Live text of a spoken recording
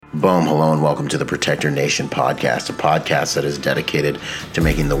Boom, hello, and welcome to the Protector Nation podcast, a podcast that is dedicated to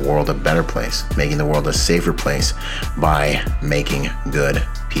making the world a better place, making the world a safer place by making good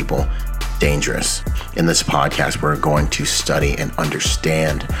people dangerous. In this podcast, we're going to study and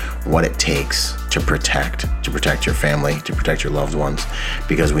understand what it takes to protect your family, to protect your loved ones,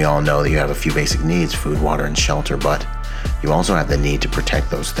 because we all know that you have a few basic needs, food, water, and shelter, but you also have the need to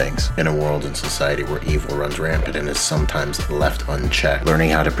protect those things. In a world and society where evil runs rampant and is sometimes left unchecked, learning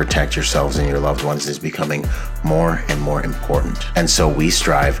how to protect yourselves and your loved ones is becoming more and more important. And so we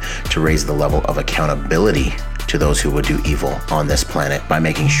strive to raise the level of accountability to those who would do evil on this planet by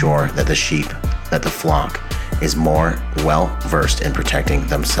making sure that the sheep, that the flock, is more well-versed in protecting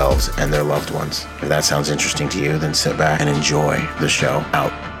themselves and their loved ones. If that sounds interesting to you, then sit back and enjoy the show.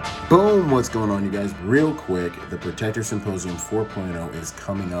 Out. Boom! What's going on, you guys? Real quick, the Protector Symposium 4.0 is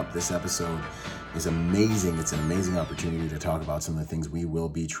coming up. This episode is amazing. It's an amazing opportunity to talk about some of the things we will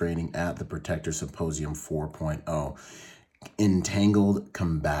be training at the Protector Symposium 4.0. Entangled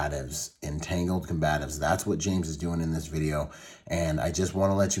combatives. That's what James is doing in this video. And I just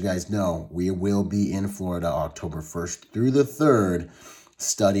want to let you guys know, we will be in Florida October 1st through the 3rd,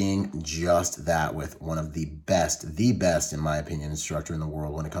 studying just that with one of the best, in my opinion, instructor in the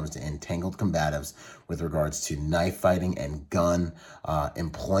world when it comes to entangled combatives with regards to knife fighting and gun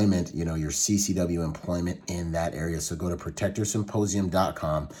employment, your CCW employment in that area. So go to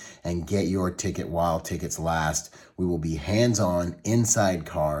protectorsymposium.com and get your ticket while tickets last. We will be hands-on, inside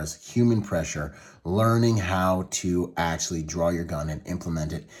cars, human pressure, learning how to actually draw your gun and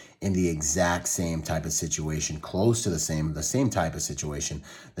implement it in the exact same type of situation, close to the same type of situation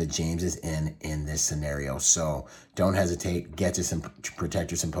that James is in this scenario. So don't hesitate, get to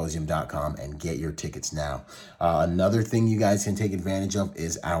protectorsymposium.com and get your tickets now. Another thing you guys can take advantage of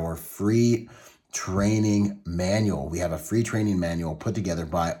is our free training manual. We have a free training manual put together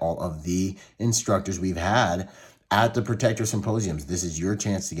by all of the instructors we've had at the Protector Symposiums. This is your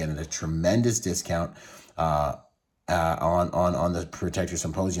chance to get a tremendous discount on the Protector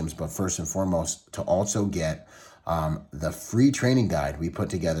Symposiums, but first and foremost, to also get the free training guide we put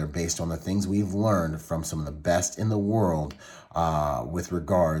together based on the things we've learned from some of the best in the world with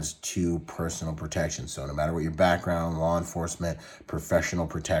regards to personal protection. So no matter what your background, law enforcement, professional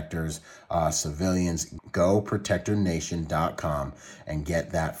protectors, civilians, go protectornation.com and get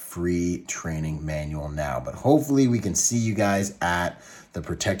that free training manual now. But hopefully we can see you guys at the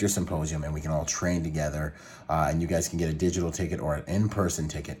Protector Symposium and we can all train together, and you guys can get a digital ticket or an in-person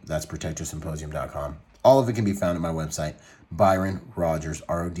ticket. That's protectorsymposium.com. All of it can be found at my website, Byron Rogers,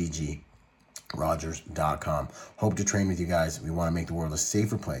 RODG, Rogers.com. Hope to train with you guys. We want to make the world a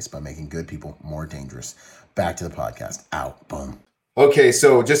safer place by making good people more dangerous. Back to the podcast. Out. Boom. Okay,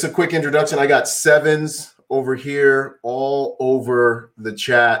 so just a quick introduction. I got sevens over here all over the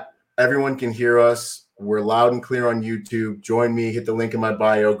chat. Everyone can hear us. We're loud and clear on YouTube. Join me. Hit the link in my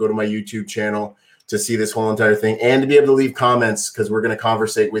bio. Go to my YouTube channel to see this whole entire thing and to be able to leave comments because we're going to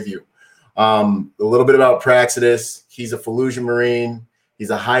conversate with you. A little bit about Praxedes. He's a Fallujah Marine. He's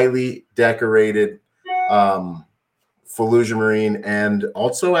a highly decorated Fallujah Marine and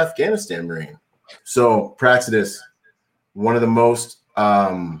also Afghanistan Marine. So Praxedes, one of the most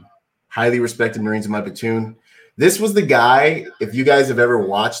highly respected Marines in my platoon. This was the guy, if you guys have ever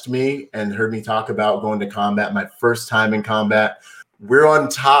watched me and heard me talk about going to combat, my first time in combat, we're on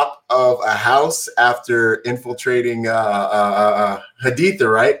top of a house after infiltrating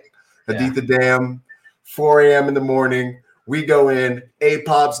Haditha, right? Haditha Dam, 4 a.m. in the morning. We go in,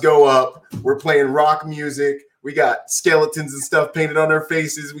 APOPs go up. We're playing rock music. We got skeletons and stuff painted on our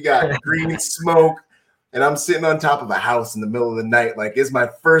faces. We got green smoke. And I'm sitting on top of a house in the middle of the night. Like, it's my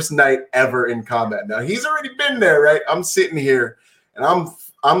first night ever in combat. Now, he's already been there, right? I'm sitting here, and I'm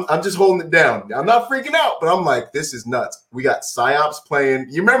just holding it down. I'm not freaking out, but I'm like, this is nuts. We got psyops playing.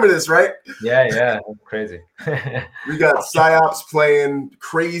 You remember this, right? Yeah, that's crazy. We got psyops playing,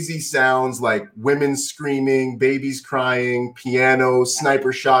 crazy sounds like women screaming, babies crying, piano,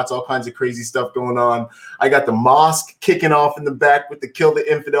 sniper shots, all kinds of crazy stuff going on. I got the mosque kicking off in the back with the Kill the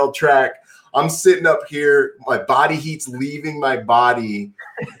Infidel track. I'm sitting up here, my body heat's leaving my body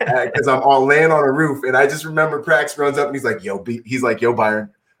because I'm all laying on a roof. And I just remember Prax runs up and he's like, yo, Byron,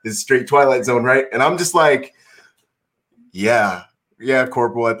 this is straight Twilight Zone, right? And I'm just like, yeah,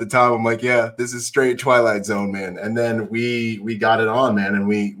 Corporal at the time. I'm like, yeah, this is straight Twilight Zone, man. And then we got it on, man. And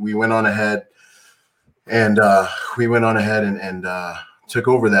we went on ahead and took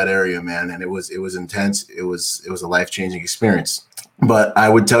over that area, man. And it was intense. It was a life-changing experience. But I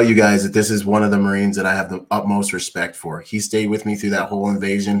would tell you guys that this is one of the Marines that I have the utmost respect for. He stayed with me through that whole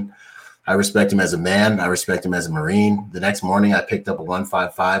invasion. I respect him as a man. I respect him as a Marine. The next morning, I picked up a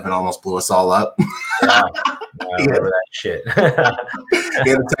 155 and almost blew us all up. Yeah, I remember that shit. He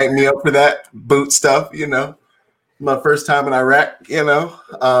had to tighten me up for that boot stuff, My first time in Iraq,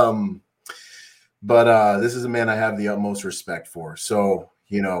 But this is a man I have the utmost respect for. So,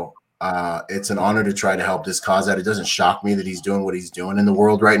 it's an honor to try to help this cause out. It doesn't shock me that he's doing what he's doing in the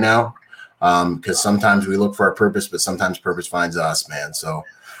world right now, because sometimes we look for our purpose, but sometimes purpose finds us, man. So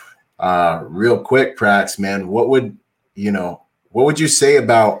real quick, Prax, man, what would you say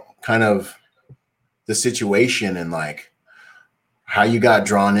about kind of the situation and like how you got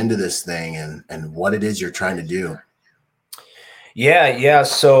drawn into this thing and what it is you're trying to do? Yeah.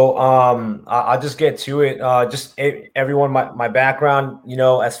 So I'll just get to it. Just everyone, my background,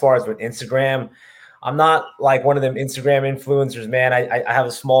 as far as with Instagram, I'm not like one of them Instagram influencers, man. I have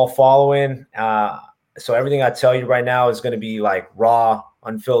a small following. So everything I tell you right now is going to be like raw,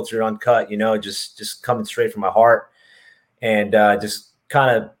 unfiltered, uncut, just coming straight from my heart, and just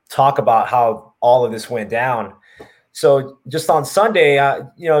kind of talk about how all of this went down. So just on Sunday,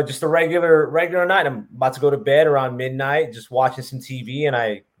 just a regular night, I'm about to go to bed around midnight, just watching some TV, and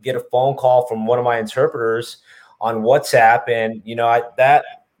I get a phone call from one of my interpreters on WhatsApp, and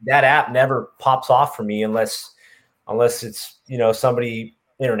that app never pops off for me unless it's somebody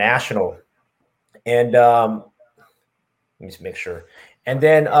international. And let me just make sure. And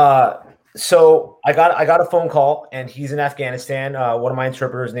then so I got a phone call, and he's in Afghanistan. One of my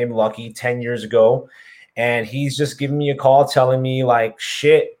interpreters named Lucky 10 years ago. And he's just giving me a call telling me like,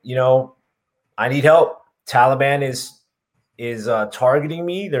 shit, I need help. Taliban is targeting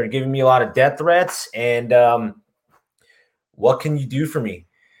me. They're giving me a lot of death threats. And what can you do for me?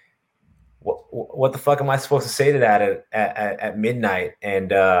 What the fuck am I supposed to say to that at midnight? And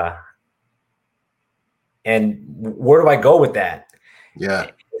where do I go with that?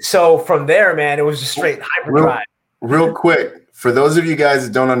 Yeah. So from there, man, it was just straight hyperdrive. Real quick, for those of you guys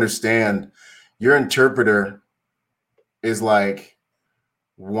that don't understand, your interpreter is like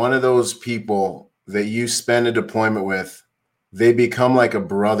one of those people that you spend a deployment with. They become like a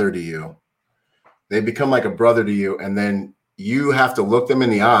brother to you. And then you have to look them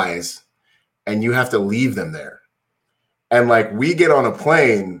in the eyes and you have to leave them there. And like we get on a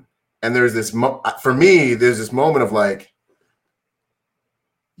plane and there's this, for me, there's this moment of like,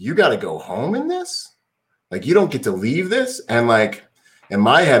 you got to go home in this? Like you don't get to leave this? And like, in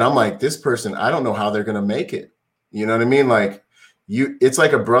my head, I'm like, this person, I don't know how they're going to make it. You know what I mean? Like it's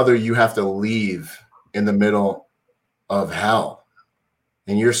like a brother you have to leave in the middle of hell.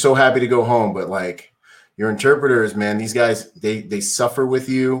 And you're so happy to go home. But like your interpreters, man, these guys, they suffer with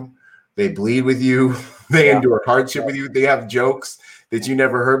you. They bleed with you. They endure hardship with you. They have jokes that you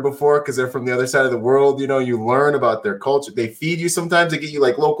never heard before because they're from the other side of the world. You learn about their culture. They feed you sometimes. They get you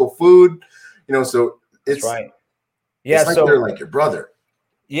like local food, so it's right. Yeah. It's like so they're like your brother.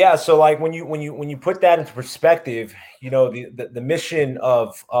 Yeah, so like when you put that into perspective, the mission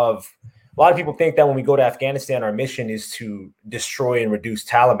of a lot of people think that when we go to Afghanistan, our mission is to destroy and reduce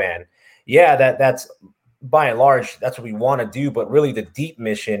Taliban. Yeah, that's by and large that's what we want to do, but really the deep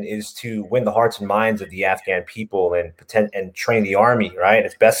mission is to win the hearts and minds of the Afghan people and train the army, right,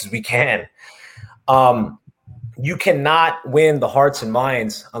 as best as we can. You cannot win the hearts and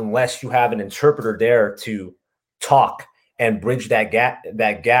minds unless you have an interpreter there to talk and bridge that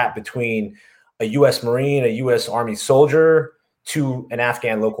gap between a U.S. Marine, a U.S. Army soldier to an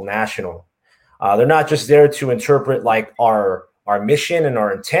Afghan local national. They're not just there to interpret like our mission and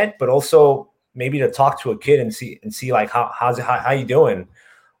our intent, but also maybe to talk to a kid and see like how you doing,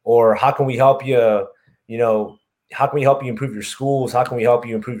 or how can we help you? How can we help you improve your schools? How can we help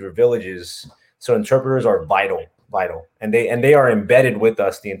you improve your villages? So interpreters are vital, and they are embedded with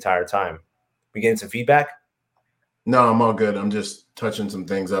us the entire time. We getting some feedback? No, I'm all good. I'm just touching some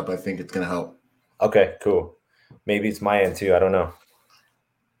things up. I think it's going to help. Okay, cool. Maybe it's my end too. I don't know.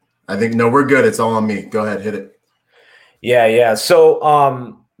 I think, no, we're good. It's all on me. Go ahead. Hit it. Yeah.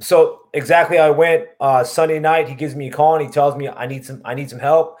 So exactly. I went Sunday night. He gives me a call and he tells me I need some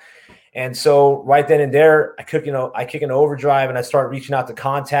help. And so right then and there, I kick into overdrive and I start reaching out to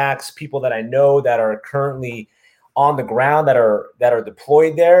contacts, people that I know that are currently on the ground that are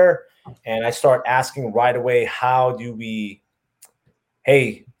deployed there. And I start asking right away, hey,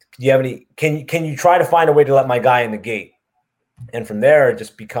 do you have any, can you try to find a way to let my guy in the gate? And from there, it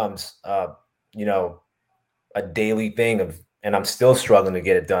just becomes, a daily thing and I'm still struggling to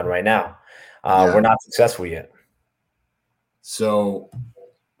get it done right now. We're not successful yet. So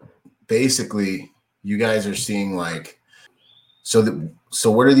basically you guys are seeing like, so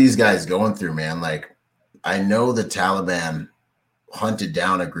what are these guys going through, man? Like, I know the Taliban hunted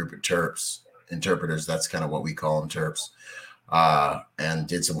down a group of interpreters. That's kind of what we call them, Terps, and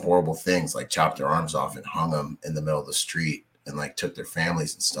did some horrible things, like chopped their arms off and hung them in the middle of the street and like took their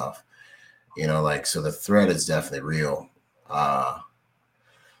families and stuff. Like, so the threat is definitely real. The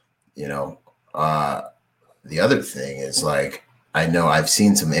other thing is, like, I know I've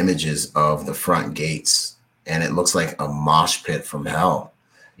seen some images of the front gates and it looks like a mosh pit from hell.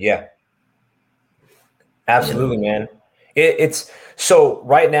 Yeah, absolutely, man. It's so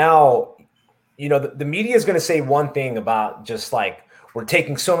right now, the media is going to say one thing about just like, we're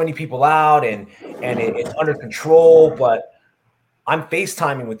taking so many people out and it's under control, but I'm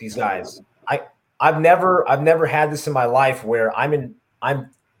FaceTiming with these guys. I've never had this in my life where I'm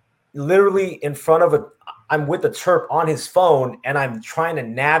literally in front of I'm with a Terp on his phone and I'm trying to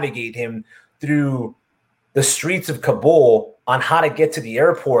navigate him through the streets of Kabul on how to get to the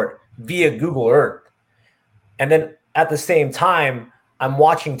airport via Google Earth. And then at the same time, I'm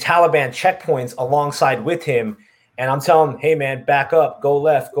watching Taliban checkpoints alongside with him. And I'm telling him, hey man, back up, go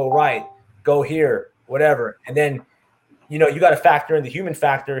left, go right, go here, whatever. And then, you got to factor in the human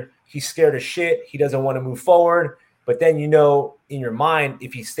factor. He's scared as shit. He doesn't want to move forward. But then, in your mind,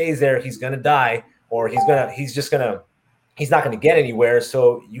 if he stays there, he's going to die, or he's not going to get anywhere.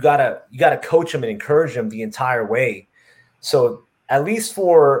 So you gotta coach him and encourage him the entire way. So at least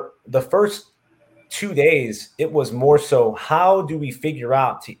for the first 2 days, it was more so, how do we figure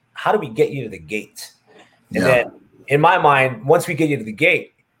out how do we get you to the gate? And then in my mind, once we get you to the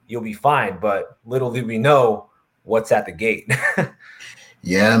gate, you'll be fine. But little did we know what's at the gate.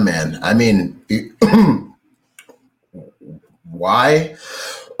 Yeah, man. I mean, why?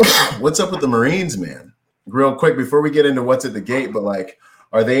 What's up with the Marines, man? Real quick, before we get into what's at the gate, but like,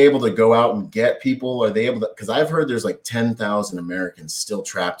 are they able to go out and get people? Are they able to? Because I've heard there's like 10,000 Americans still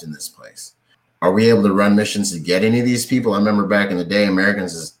trapped in this place. Are we able to run missions to get any of these people? I remember back in the day,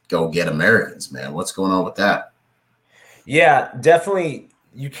 Americans just go get Americans, man. What's going on with that? Yeah, definitely.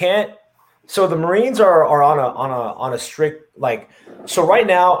 You can't. So the Marines are on a strict, like, so right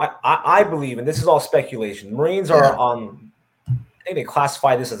now, I believe, and this is all speculation, Marines are on, I think they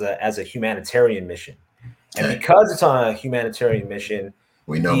classify this as a humanitarian mission. Okay. And because it's on a humanitarian mission,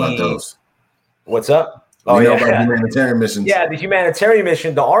 we know about those. What's up? We know about humanitarian missions. Yeah, the humanitarian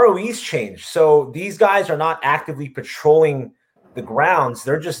mission, the ROEs changed. So these guys are not actively patrolling the grounds.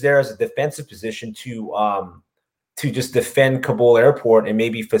 They're just there as a defensive position to just defend Kabul airport and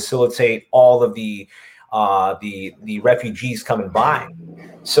maybe facilitate all of the refugees coming by.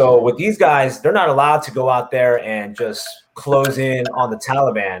 So with these guys, they're not allowed to go out there and just close in on the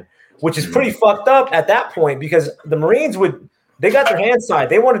Taliban, which is pretty fucked up at that point, because the Marines they got their hands tied.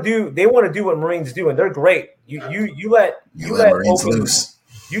 They want to do what Marines do, and they're great. You let Marines loose.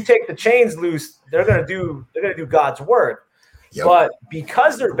 You take the chains loose, they're gonna do God's work. Yep. But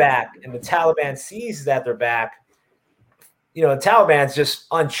because they're back and the Taliban sees that they're back, the Taliban's just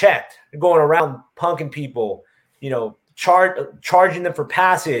unchecked. They're going around punking people, charging them for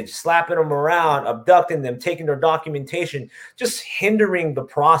passage, slapping them around, abducting them, taking their documentation, just hindering the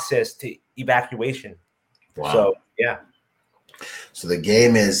process to evacuation. Wow. So, yeah. So the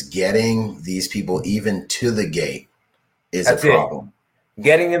game is getting these people even to the gate is a problem.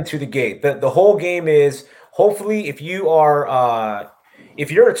 Getting them to the gate. The whole game is, hopefully, if you're a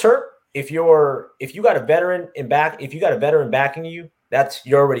Terp, if you got a veteran backing you,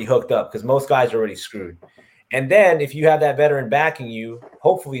 you're already hooked up, because most guys are already screwed. And then if you have that veteran backing you,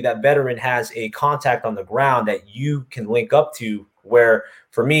 hopefully that veteran has a contact on the ground that you can link up to, where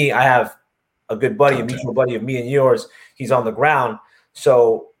for me, I have a good buddy, a mutual buddy of me and yours. He's on the ground.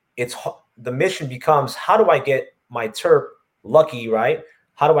 So the mission becomes, how do I get my Terp Lucky, right?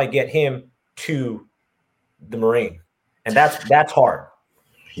 How do I get him to the Marine? And that's hard.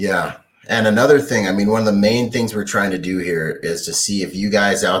 Yeah. And another thing, I mean, one of the main things we're trying to do here is to see if you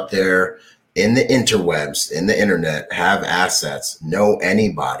guys out there in the interwebs, in the internet, have assets, know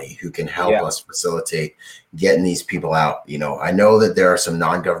anybody who can help us facilitate getting these people out. I know that there are some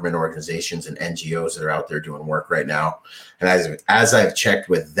non-government organizations and NGOs that are out there doing work right now. And as I've checked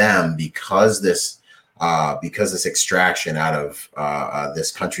with them, because this extraction out of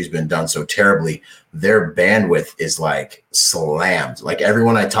this country's been done so terribly, their bandwidth is like slammed. Like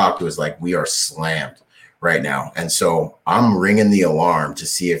everyone I talk to is like, we are slammed right now. And so I'm ringing the alarm to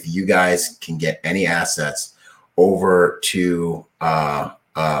see if you guys can get any assets over to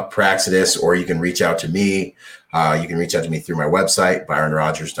Praxedes, or you can reach out to me. You can reach out to me through my website,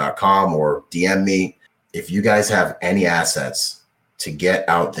 byronrogers.com, or DM me. If you guys have any assets to get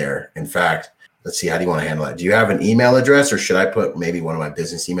out there, in fact, let's see, how do you want to handle it? Do you have an email address, or should I put maybe one of my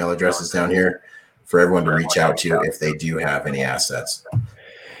business email addresses down here for everyone to reach out to if they do have any assets?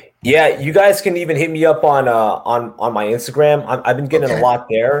 Yeah, you guys can even hit me up on my Instagram. I've been getting a lot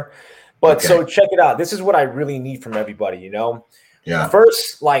there. But so check it out. This is what I really need from everybody, you know? Yeah.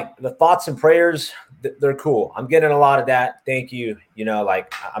 First, like the thoughts and prayers, they're cool. I'm getting a lot of that. Thank you. You know,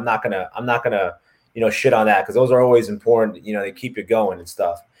 like I'm not gonna, you know, shit on that because those are always important. You know, they keep you going and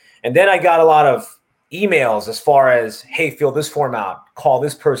stuff. And then I got a lot of emails as far as, hey, fill this form out, call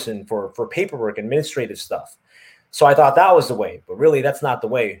this person for paperwork, administrative stuff. So I thought that was the way, but really that's not the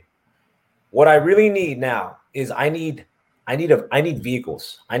way. What I really need now is I need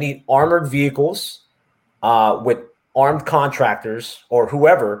vehicles. I need armored vehicles with armed contractors or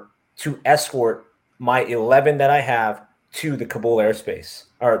whoever to escort my 11 that I have to the Kabul airspace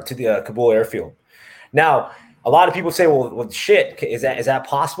or to the Kabul airfield. Now, a lot of people say, well, shit, is that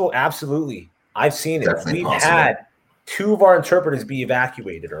possible? Absolutely. I've seen it. Definitely We've possible. had 2 of our interpreters be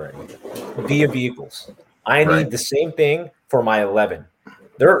evacuated already via vehicles. I need the same thing for my 11.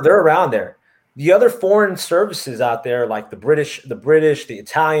 They're around there. The other foreign services out there, like the British, the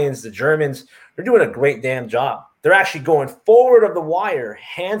Italians, the Germans, they're doing a great damn job. They're actually going forward of the wire,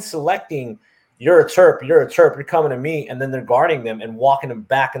 hand selecting, you're a terp, you're coming to me, and then they're guarding them and walking them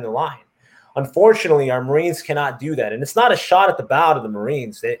back in the line. Unfortunately, our Marines cannot do that. And it's not a shot at the bow to the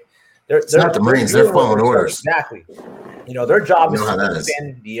Marines. They're not the Marines. They're following orders. Exactly. You know, their job is to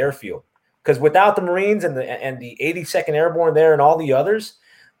defend the airfield. Because without the Marines and the 82nd Airborne there and all the others,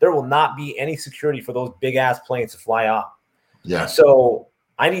 there will not be any security for those big-ass planes to fly off. Yeah. So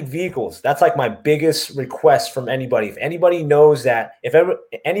I need vehicles. That's like my biggest request from anybody. If anybody knows that,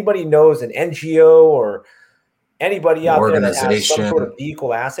 anybody knows an NGO or anybody out there that has some sort of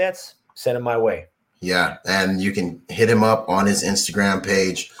vehicle assets, send them my way. Yeah, and you can hit him up on his Instagram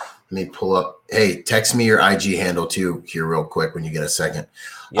page. Let me pull up. Hey, text me your IG handle too here real quick when you get a second.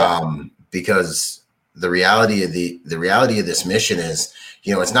 Yeah. Because the reality of this mission is,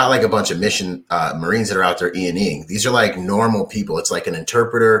 you know, it's not like a bunch of Marines that are out there E&Ing. These are like normal people. It's like an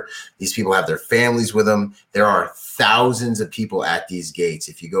interpreter. These people have their families with them. There are thousands of people at these gates.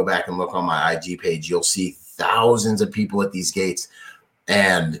 If you go back and look on my IG page, you'll see thousands of people at these gates.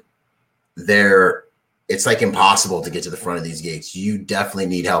 And it's like impossible to get to the front of these gates. You definitely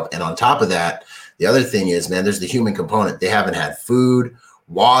need help. And on top of that, the other thing is, man, there's the human component. They haven't had food,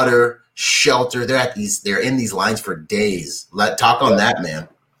 water, shelter. They're in these lines for days. Talk on that, man.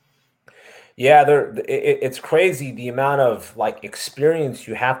 Yeah, it's crazy the amount of like experience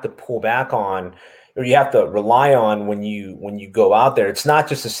you have to pull back on, or you have to rely on when you go out there. It's not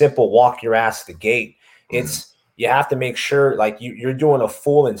just a simple walk your ass to the gate. It's you have to make sure like you're doing a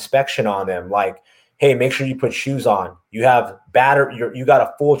full inspection on them. Like, hey, make sure you put shoes on. You have you got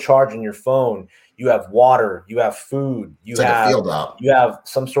a full charge on your phone. You have water, you have food, you have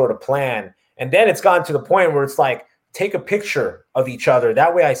some sort of plan. And then it's gotten to the point where it's like, take a picture of each other.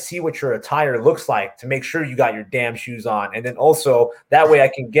 That way I see what your attire looks like to make sure you got your damn shoes on. And then also that way I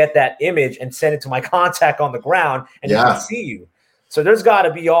can get that image and send it to my contact on the ground and he can see you. So there's got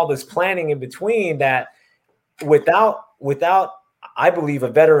to be all this planning in between that without, I believe, a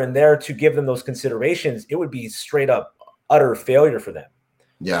veteran there to give them those considerations, it would be straight up utter failure for them.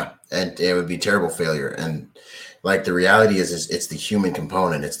 Yeah, and it would be terrible failure. And like the reality is it's the human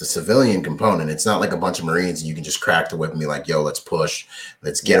component. It's the civilian component. It's not like a bunch of Marines and you can just crack the whip and be like, yo, let's push.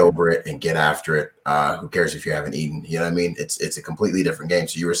 Let's get over it and get after it. Who cares if you haven't eaten? You know what I mean? It's a completely different game.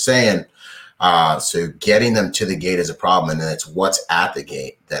 So you were saying, so getting them to the gate is a problem. And then it's what's at the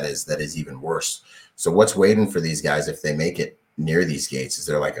gate that is even worse. So what's waiting for these guys if they make it near these gates? Is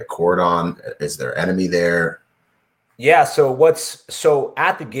there like a cordon? Is there enemy there? Yeah. So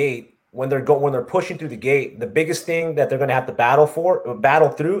at the gate, when they're pushing through the gate, the biggest thing that they're going to have to battle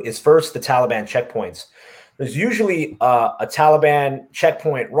through is first the Taliban checkpoints. There's usually a Taliban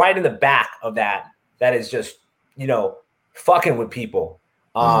checkpoint right in the back of that is just, you know, fucking with people,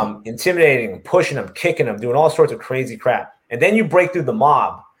 intimidating, pushing them, kicking them, doing all sorts of crazy crap. And then you break through the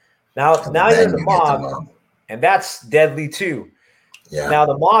mob. Now you're in the mob, and that's deadly too. Yeah. Now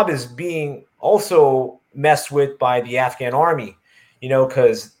the mob is being also messed with by the Afghan army, you know,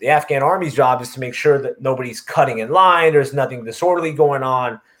 because the Afghan army's job is to make sure that nobody's cutting in line, there's nothing disorderly going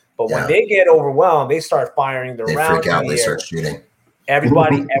on. But when they get overwhelmed, they start firing their rounds. They freak out, they start shooting.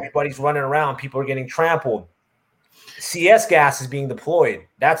 Everybody's running around, people are getting trampled. CS gas is being deployed.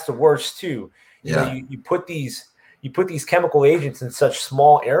 That's the worst too. Yeah. You put these chemical agents in such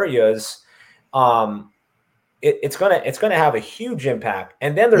small areas, it's gonna have a huge impact.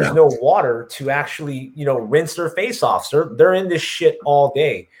 And then there's no water to actually, you know, rinse their face off. So they're in this shit all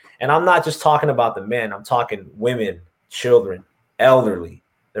day. And I'm not just talking about the men. I'm talking women, children, elderly.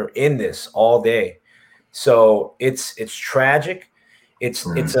 They're in this all day. So it's tragic. It's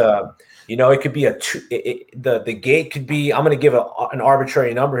a, you know, it could be the gate could be, I'm going to give an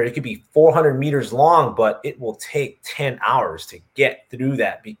arbitrary number. It could be 400 meters long, but it will take 10 hours to get through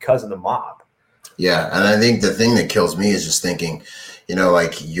that because of the mob. Yeah. And I think the thing that kills me is just thinking, you know,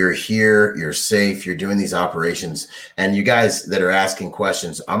 like, you're here, you're safe, you're doing these operations, and you guys that are asking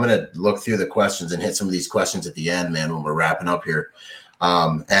questions, I'm going to look through the questions and hit some of these questions at the end, man, when we're wrapping up here.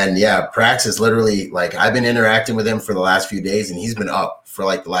 And yeah, Prax is literally, like, I've been interacting with him for the last few days, and he's been up for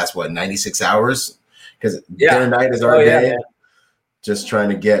like the last, 96 hours, because dinner night is our day. Just trying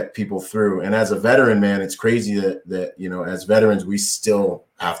to get people through. And as a veteran, man, it's crazy that, you know, as veterans, we still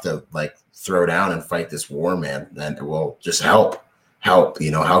have to, like, throw down and fight this war, man. And we'll just help,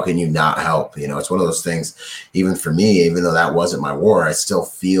 you know, how can you not help? You know, it's one of those things, even for me, even though that wasn't my war, I still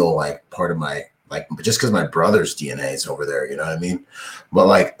feel like part of my, like, just because my brother's DNA is over there, you know what I mean? But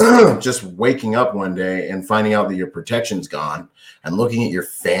like, just waking up one day and finding out that your protection's gone and looking at your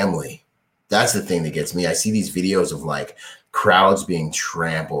family, that's the thing that gets me. I see these videos of like crowds being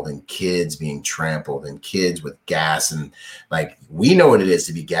trampled and kids being trampled and kids with gas, and like, we know what it is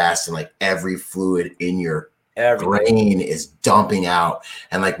to be gassed, and like every fluid in your brain is dumping out,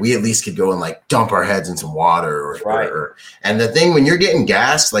 and like, we at least could go and like dump our heads in some water or and the thing, when you're getting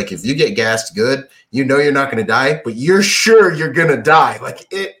gassed, like, if you get gassed good, you know you're not going to die, but you're sure you're going to die. Like,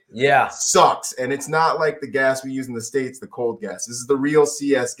 it sucks. And it's not like the gas we use in the States, the cold gas. This is the real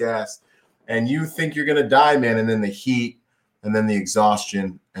CS gas, and you think you're going to die, man, and then the heat, and then the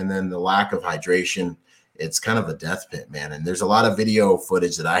exhaustion, and then the lack of hydration. It's kind of a death pit, man. And there's a lot of video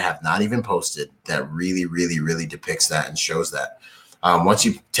footage that I have not even posted that really, really, really depicts that and shows that. Once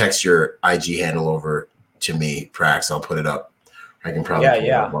you text your IG handle over to me, Prax, I'll put it up. I can probably pull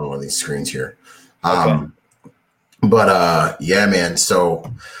it up on one of these screens here. Yeah, man.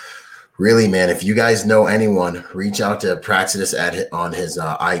 So really, man, if you guys know anyone, reach out to Praxedes on his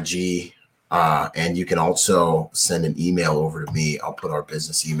IG. And you can also send an email over to me. I'll put our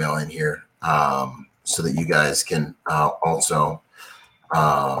business email in here. So that you guys can also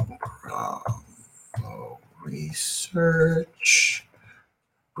research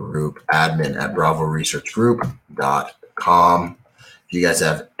group admin at bravoresearchgroup.com. If you guys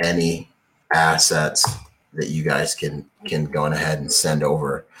have any assets that you guys can go ahead and send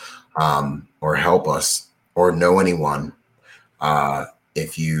over, or help us, or know anyone,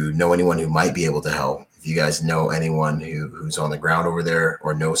 if you know anyone who might be able to help, if you guys know anyone who's on the ground over there,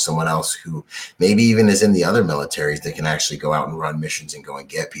 or know someone else who maybe even is in the other militaries that can actually go out and run missions and go and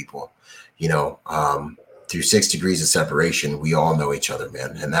get people, you know, through 6 degrees of separation, we all know each other,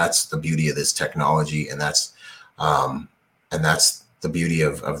 man. And that's the beauty of this technology. And that's the beauty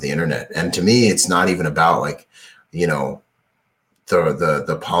of the internet. And to me, it's not even about, like, you know,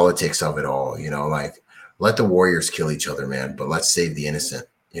 the politics of it all, you know, like, let the warriors kill each other, man, but let's save the innocent.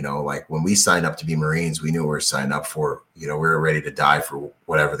 You know, like, when we signed up to be Marines, we knew we were signed up for, you know, we were ready to die for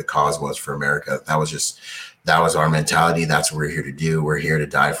whatever the cause was for America. That was our mentality. That's what we're here to do. We're here to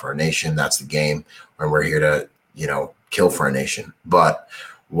die for our nation. That's the game. And we're here to, you know, kill for our nation. But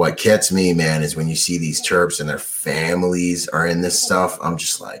what gets me, man, is when you see these Terps and their families are in this stuff, I'm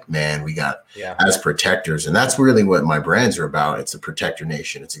just like, man, we got, as protectors, and that's really what my brands are about. It's a Protector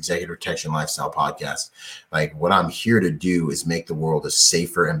Nation. It's Executive Protection Lifestyle Podcast. Like, what I'm here to do is make the world a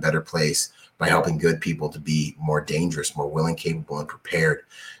safer and better place by helping good people to be more dangerous, more willing, capable, and prepared,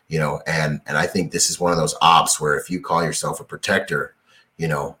 you know, and I think this is one of those ops where if you call yourself a protector, you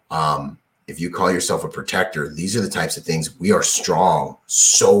know, if you call yourself a protector, these are the types of things. We are strong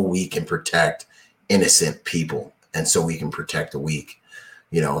so we can protect innocent people, and so we can protect the weak,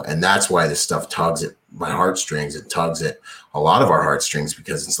 you know, and that's why this stuff tugs at my heartstrings. It tugs at a lot of our heartstrings,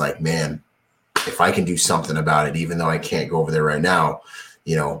 because it's like, man, if I can do something about it, even though I can't go over there right now,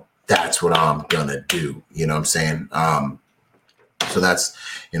 you know, that's what I'm gonna do. You know what I'm saying? So that's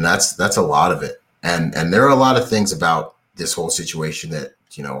a lot of it. And there are a lot of things about this whole situation that,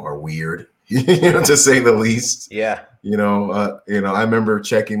 you know, are weird, you know, to say the least. Yeah. You know, I remember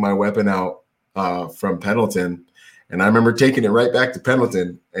checking my weapon out from Pendleton, and I remember taking it right back to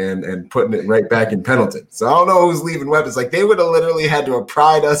Pendleton and putting it right back in Pendleton. So I don't know who's leaving weapons. Like, they would have literally had to have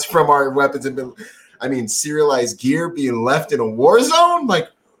pried us from our weapons and been, I mean, serialized gear being left in a war zone. Like,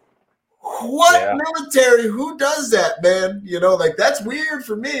 what military? Who does that, man? You know, like, that's weird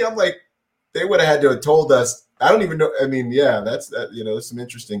for me. I'm like, they would have had to have told us. I don't even know. I mean, yeah, that's, you know, there's some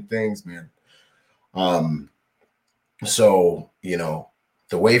interesting things, man. So, you know,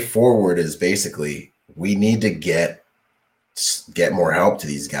 the way forward is basically we need to get more help to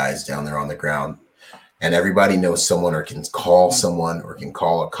these guys down there on the ground. And everybody knows someone, or can call someone, or can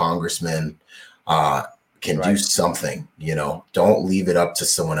call a congressman. can do something, don't leave it up to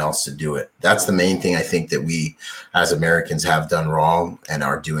someone else to do it. That's the main thing I think that we as Americans have done wrong and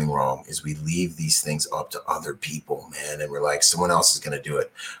are doing wrong, is we leave these things up to other people, man. And we're like, someone else is going to do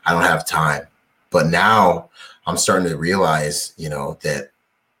it. I don't have time. But now I'm starting to realize, that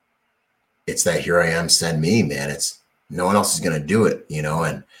it's that here I am, send me, man. It's no one else is going to do it,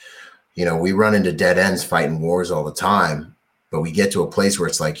 and, we run into dead ends fighting wars all the time, but we get to a place where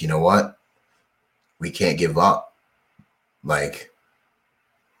it's like, you know what? We can't give up. Like,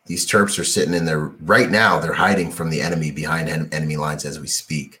 these Terps are sitting in there right now. They're hiding from the enemy behind enemy lines as we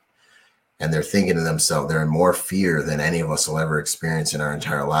speak. And they're thinking to themselves, they're in more fear than any of us will ever experience in our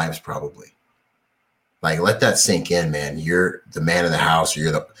entire lives, probably. Like, let that sink in, man. You're the man of the house, or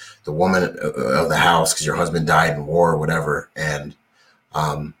you're the woman of the house because your husband died in war or whatever. And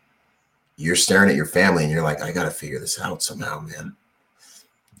you're staring at your family and you're like, I got to figure this out somehow, man.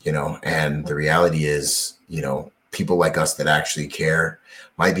 And the reality is, people like us that actually care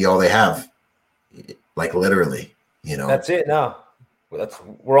might be all they have, like literally, That's it. No,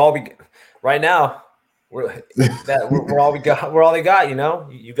 we're all right now. We're all we got. We're all they got. You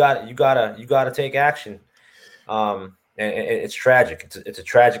gotta take action. And it's tragic. It's a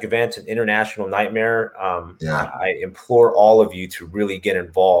tragic event, an international nightmare. I implore all of you to really get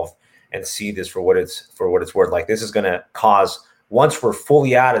involved and see this for what it's worth. Like, this is going to cause. Once we're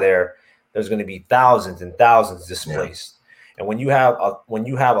fully out of there, there's going to be thousands and thousands displaced. Yeah. And when you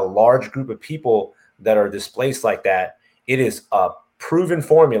have a large group of people that are displaced like that, it is a proven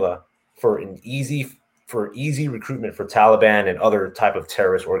formula for easy recruitment for Taliban and other type of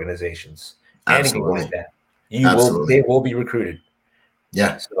terrorist organizations. Anything like that, they will be recruited.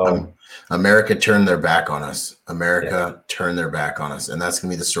 Yeah. So, America turned their back on us. Turned their back on us. And that's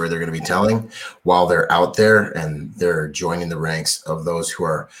going to be the story they're going to be telling while they're out there, and they're joining the ranks of those who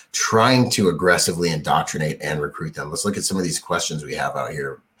are trying to aggressively indoctrinate and recruit them. Let's look at some of these questions we have out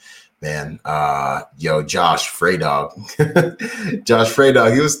here, man. Josh Freydog. Josh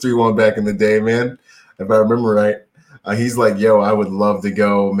Freydog, he was 3-1 back in the day, man. If I remember right. He's like, I would love to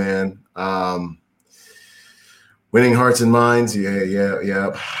go, man. Winning hearts and minds.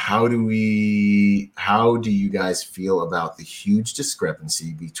 Yeah. How do you guys feel about the huge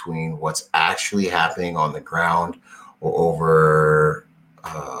discrepancy between what's actually happening on the ground or over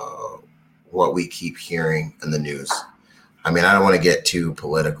what we keep hearing in the news? I mean, I don't want to get too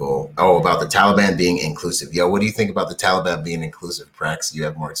political. Oh, about the Taliban being inclusive. What do you think about the Taliban being inclusive, Prax? You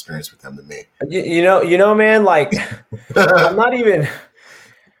have more experience with them than me. Man, like,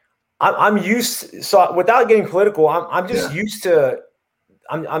 I'm used. So without getting political, I'm just used to.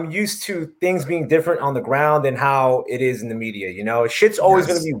 I'm used to things being different on the ground than how it is in the media. Shit's always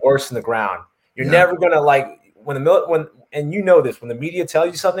going to be worse in the ground. You're never gonna, like, when the media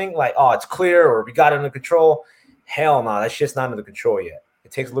tells you something like, oh, it's clear or we got it under control. Hell no, that shit's not under control yet.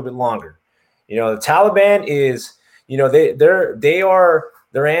 It takes a little bit longer. The Taliban is,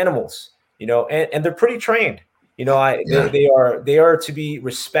 they're animals. And they're pretty trained. They are to be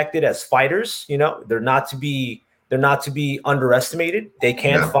respected as fighters. They're not to be underestimated. They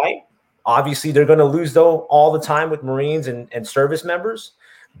can fight. Obviously, they're going to lose though all the time with Marines and service members,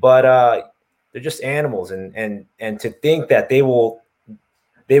 but they're just animals. And to think that they will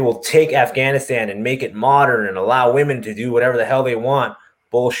take Afghanistan and make it modern and allow women to do whatever the hell they want,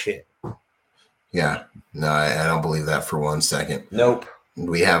 bullshit. Yeah, no, I don't believe that for 1 second. Nope.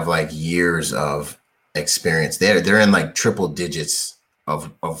 We have like years of experience. They're in like triple digits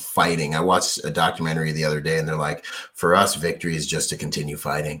of fighting. I watched a documentary the other day, and they're like, for us, victory is just to continue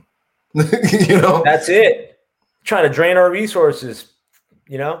fighting. That's it. Trying to drain our resources.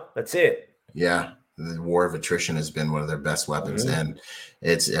 That's it. Yeah, the war of attrition has been one of their best weapons, and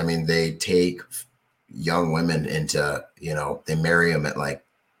they take young women into, they marry them at like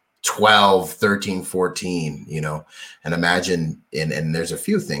 12, 13, 14, and imagine, and there's a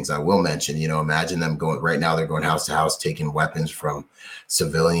few things I will mention, imagine them going right now, they're going house to house, taking weapons from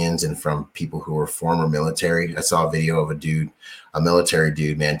civilians and from people who were former military. I saw a video of a military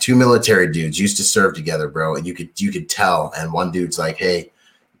dude, man, 2 military dudes used to serve together, bro. And you could tell. And one dude's like, hey,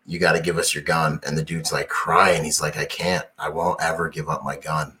 you got to give us your gun. And the dude's like crying. He's like, I won't ever give up my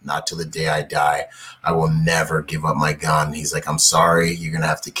gun. Not till the day I die. I will never give up my gun. He's like, I'm sorry. You're going to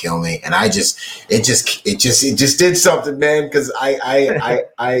have to kill me. And it just did something, man. Cause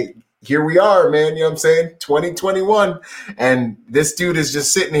I here we are, man. You know what I'm saying? 2021. And this dude is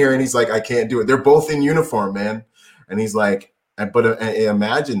just sitting here and he's like, I can't do it. They're both in uniform, man. And he's like, but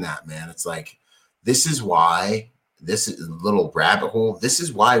imagine that, man. It's like, this is why this is a little rabbit hole. This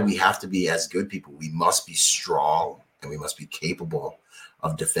is why we have to be as good people. We must be strong and we must be capable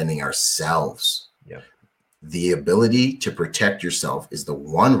of defending ourselves. Yeah. the ability to protect yourself is the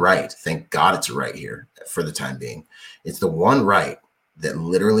one right. Thank God it's a right here for the time being. It's the one right that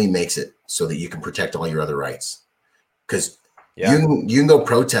literally makes it so that you can protect all your other rights. Because you can go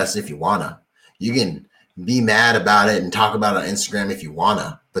protest if you wanna. You can be mad about it and talk about it on Instagram if you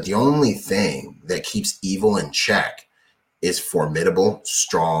wanna. But the only thing that keeps evil in check is formidable,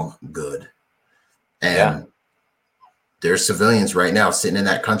 strong, good. And there's civilians right now sitting in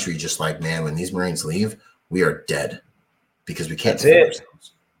that country just like, man, when these Marines leave, we are dead because we can't defend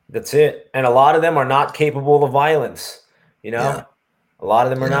ourselves. That's it. And a lot of them are not capable of violence. You know, a lot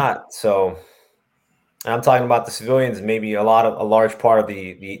of them are not. So I'm talking about the civilians, maybe a large part of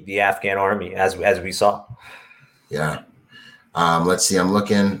the Afghan army, as we saw. Yeah. Let's see. I'm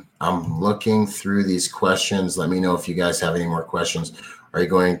looking through these questions. Let me know if you guys have any more questions. Are you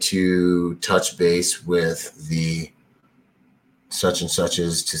going to touch base with the such and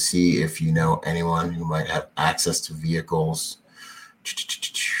suches to see if you know anyone who might have access to vehicles?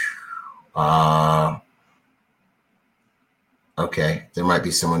 Okay, there might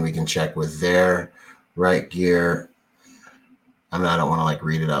be someone we can check with there. Right gear. I don't want to like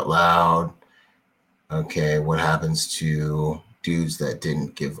read it out loud. Okay, what happens to dudes that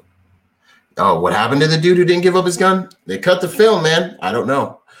didn't give? Oh, what happened to the dude who didn't give up his gun? They cut the film, man. I don't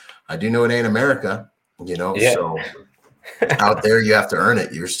know. I do know it ain't America, you know. Yeah. So out there, you have to earn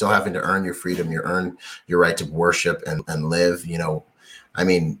it. You're still having to earn your freedom. You earn your right to worship and live, you know. I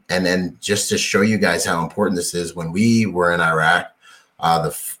mean, and then just to show you guys how important this is, when we were in Iraq,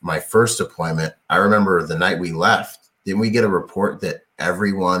 my first deployment, I remember the night we left, didn't we get a report that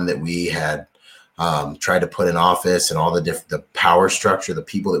everyone that we had tried to put in office and all the power structure, the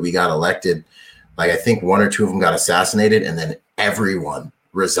people that we got elected, like I think one or two of them got assassinated, and then everyone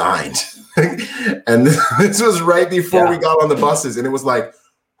resigned. And this was right before we got on the buses, and it was like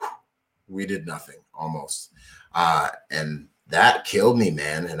we did nothing almost, and that killed me,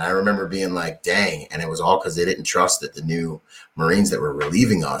 man. And I remember being like, dang. And it was all because they didn't trust that the new Marines that were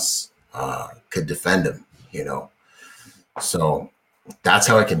relieving us could defend them, you know. So that's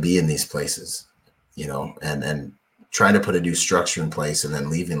how it can be in these places, you know, and trying to put a new structure in place and then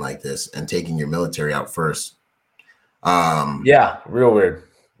leaving like this and taking your military out first. Real weird.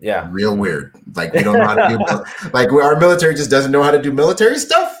 Yeah. Real weird. Like we don't know how to do, like our military just doesn't know how to do military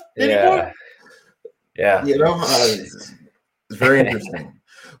stuff anymore. Yeah. You know, it's very interesting.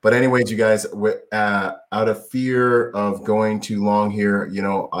 But anyways, you guys, out of fear of going too long here, you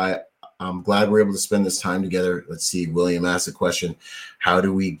know, I'm glad we're able to spend this time together. Let's see. William asked a question. How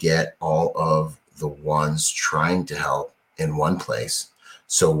do we get all of the ones trying to help in one place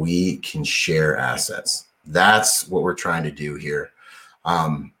so we can share assets? That's what we're trying to do here.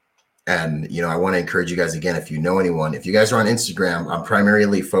 And, you know, I want to encourage you guys again, if you know anyone, if you guys are on Instagram, I'm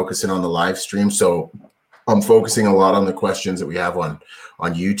primarily focusing on the live stream. So I'm focusing a lot on the questions that we have on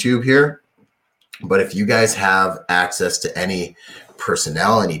YouTube here. But if you guys have access to any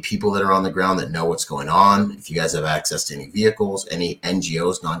personnel, any people that are on the ground that know what's going on, if you guys have access to any vehicles, any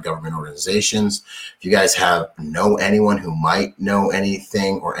NGOs, non-government organizations, if you guys know anyone who might know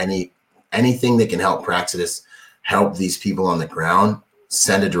anything or anything that can help Praxedes help these people on the ground,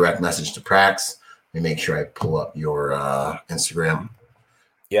 send a direct message to Prax. Let me make sure I pull up your Instagram.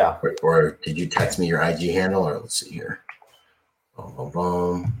 Yeah. Or did you text me your IG handle? Or let's see here. Boom, boom,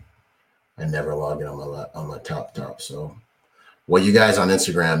 boom. I never log in on my top. So, well, you guys on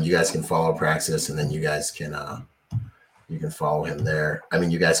Instagram, you guys can follow Praxedes, and then you guys can you can follow him there. I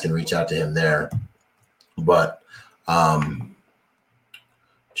mean, you guys can reach out to him there. But let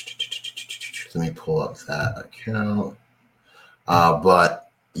me pull up that account.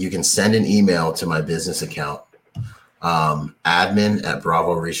 But you can send an email to my business account.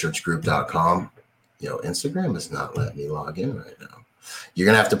 admin@bravoresearchgroup.com. Instagram is not letting me log in right now. You're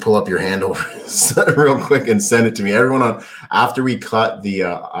gonna have to pull up your handle real quick and send it to me. Everyone after we cut the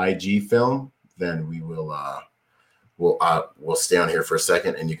IG film, then we will we'll stay on here for a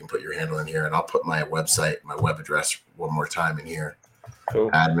second, and you can put your handle in here, and I'll put my website, my web address one more time in here. Cool.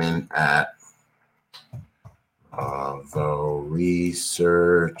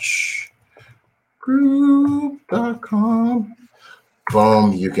 admin@researchgroup.com.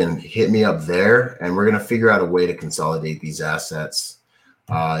 Boom, you can hit me up there, and we're going to figure out a way to consolidate these assets.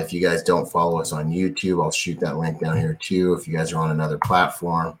 If you guys don't follow us on YouTube, I'll shoot that link down here too. If you guys are on another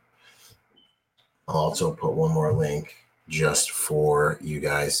platform, I'll also put one more link just for you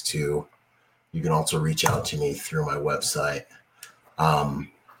guys to, you can also reach out to me through my website. And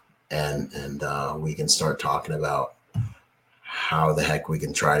we can start talking about how the heck we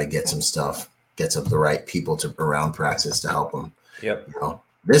can try to get some stuff, get some the right people around Praxedes to help them. Yep.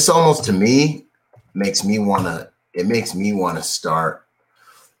 This almost, to me, makes me want to start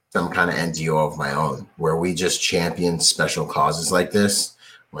some kind of NGO of my own where we just champion special causes like this.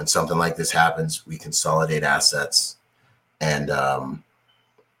 When something like this happens, we consolidate assets and we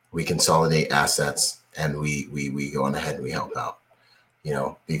go on ahead and we help out,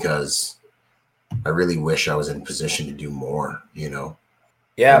 because I really wish I was in a position to do more,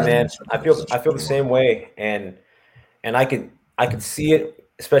 Yeah, man. I feel the same way. And I could see it,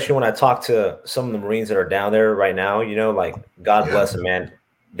 especially when I talk to some of the Marines that are down there right now, like God bless them, man.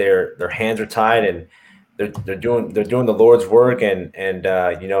 Their hands are tied and they're doing the Lord's work and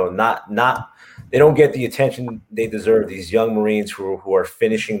not they don't get the attention they deserve. These young Marines who are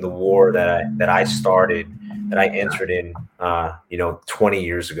finishing the war that I started, that I entered in 20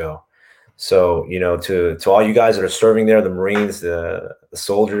 years ago. So, to all you guys that are serving there, the Marines, the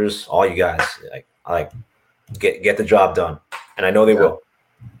soldiers, all you guys, like get the job done. And I know they will.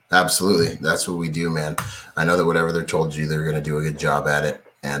 Absolutely. That's what we do, man. I know that whatever they're told you, they're going to do a good job at it.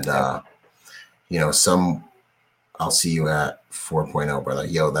 And, I'll see you at 4.0, brother.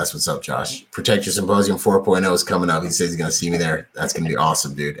 Yo, that's what's up, Josh. Protect Your Symposium 4.0 is coming up. He says he's going to see me there. That's going to be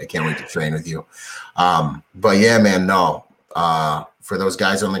awesome, dude. I can't wait to train with you. But yeah, man, no. For those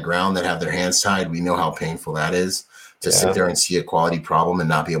guys on the ground that have their hands tied, we know how painful that is to sit there and see a quality problem and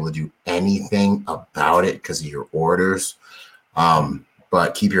not be able to do anything about it because of your orders.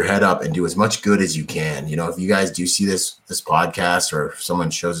 But keep your head up and do as much good as you can. If you guys do see this podcast or if someone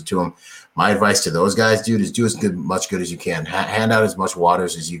shows it to them, my advice to those guys, dude, is do much good as you can. Hand out as much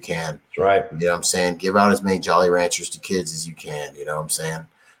waters as you can. That's right. You know what I'm saying? Give out as many Jolly Ranchers to kids as you can. You know what I'm saying?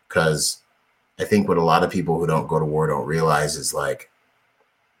 Because I think what a lot of people who don't go to war don't realize is like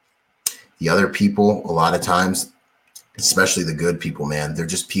the other people, a lot of times, especially the good people, man, they're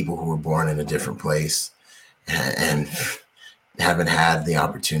just people who were born in a different place and haven't had the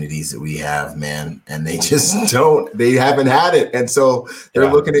opportunities that we have, man. And they just they haven't had it. And so they're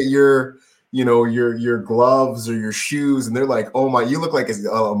looking at your gloves or your shoes and they're like, oh my, you look like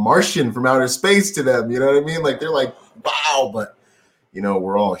a Martian from outer space to them. You know what I mean? Like, they're like, wow. But,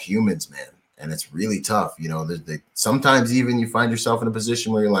 we're all humans, man. And it's really tough. Sometimes even you find yourself in a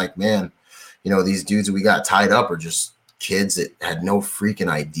position where you're like, man, these dudes that we got tied up are just kids that had no freaking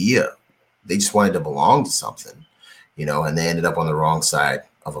idea. They just wanted to belong to something, and they ended up on the wrong side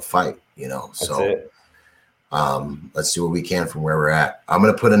of a fight, So let's do what we can from where we're at. I'm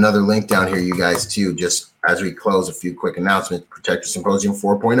going to put another link down here, you guys, too, just as we close, a few quick announcements. Protect Your Symposium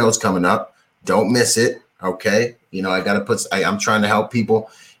 4.0 is coming up. Don't miss it. Okay. I'm trying to help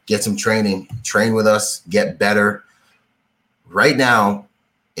people get some training, train with us, get better. Right now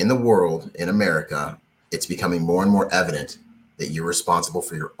in the world, in America, it's becoming more and more evident that you're responsible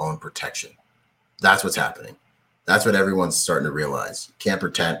for your own protection. That's what's happening. That's what everyone's starting to realize.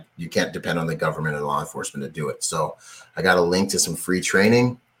 You can't depend on the government and law enforcement to do it. So I got a link to some free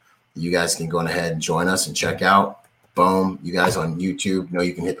training. You guys can go ahead and join us and check out. Boom. You guys on YouTube,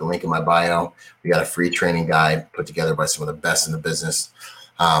 you can hit the link in my bio. We got a free training guide put together by some of the best in the business.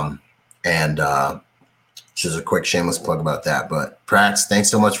 Just a quick shameless plug about that. But Prax, thanks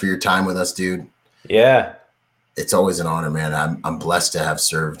so much for your time with us, dude. Yeah. It's always an honor, man. I'm blessed to have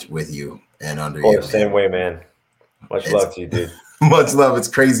served with you and under you. Same way, man. Much love to you, dude. Much love. It's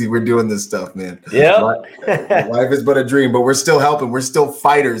crazy. We're doing this stuff, man. Yeah. Life is but a dream, but we're still helping. We're still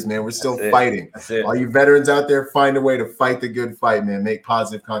fighters, man. We're still fighting. That's it. All you veterans out there, find a way to fight the good fight, man. Make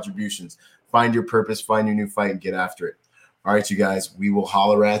positive contributions. Find your purpose, find your new fight, and get after it. All right, you guys, we will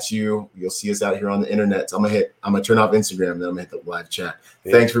holler at you. You'll see us out here on the internet. I'm gonna turn off Instagram, then I'm gonna hit the live chat.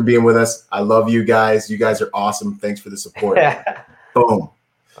 Yeah. Thanks for being with us. I love you guys. You guys are awesome. Thanks for the support. Boom.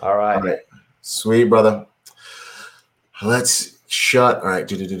 All right. Sweet, brother. Let's shut. All right.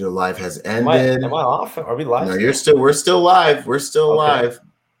 The live has ended. Am I off? Are we live? No, we're still live. We're still live.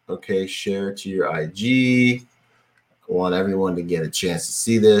 Okay, share to your IG. I want everyone to get a chance to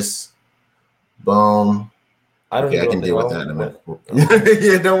see this. Boom. I can deal with that in a minute.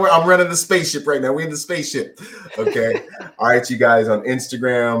 Yeah, don't worry. I'm running the spaceship right now. We're in the spaceship. Okay. All right, you guys, on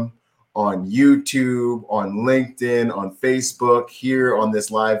Instagram, on YouTube, on LinkedIn, on Facebook, here on this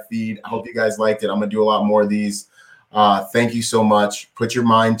live feed. I hope you guys liked it. I'm going to do a lot more of these. Thank you so much. Put your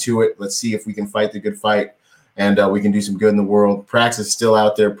mind to it. Let's see if we can fight the good fight and we can do some good in the world. Prax is still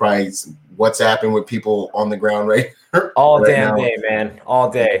out there, probably WhatsApping with people on the ground all damn day, man.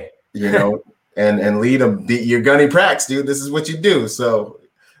 All day. And lead them. You're Gunny Prax, dude. This is what you do. So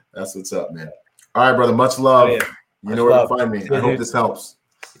that's what's up, man. All right, brother. Much love. Oh, yeah. You know where to find me. I hope this helps.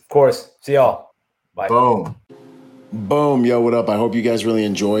 Of course. See y'all. Bye. Boom. Boom. Yo, what up? I hope you guys really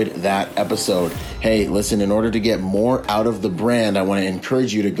enjoyed that episode. Hey, listen, in order to get more out of the brand, I want to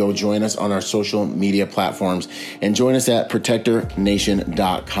encourage you to go join us on our social media platforms and join us at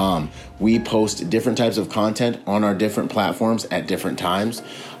protectornation.com. We post different types of content on our different platforms at different times.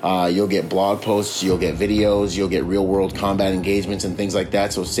 You'll get blog posts, you'll get videos, you'll get real world combat engagements and things like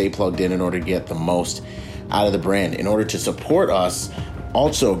that. So stay plugged in order to get the most out of the brand. In order to support us,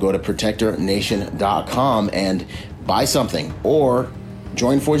 also go to protectornation.com and buy something, or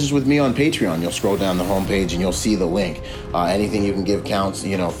join forces with me on Patreon. You'll scroll down the homepage and you'll see the link. Anything you can give counts.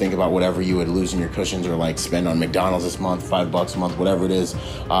 Think about whatever you would lose in your cushions or like spend on McDonald's this month, $5 a month, whatever it is.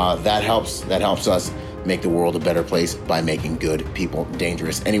 That helps us make the world a better place by making good people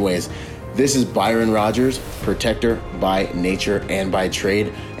dangerous. Anyways, this is Byron Rogers, protector by nature and by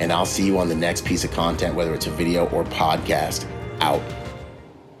trade, and I'll see you on the next piece of content, whether it's a video or podcast. Out.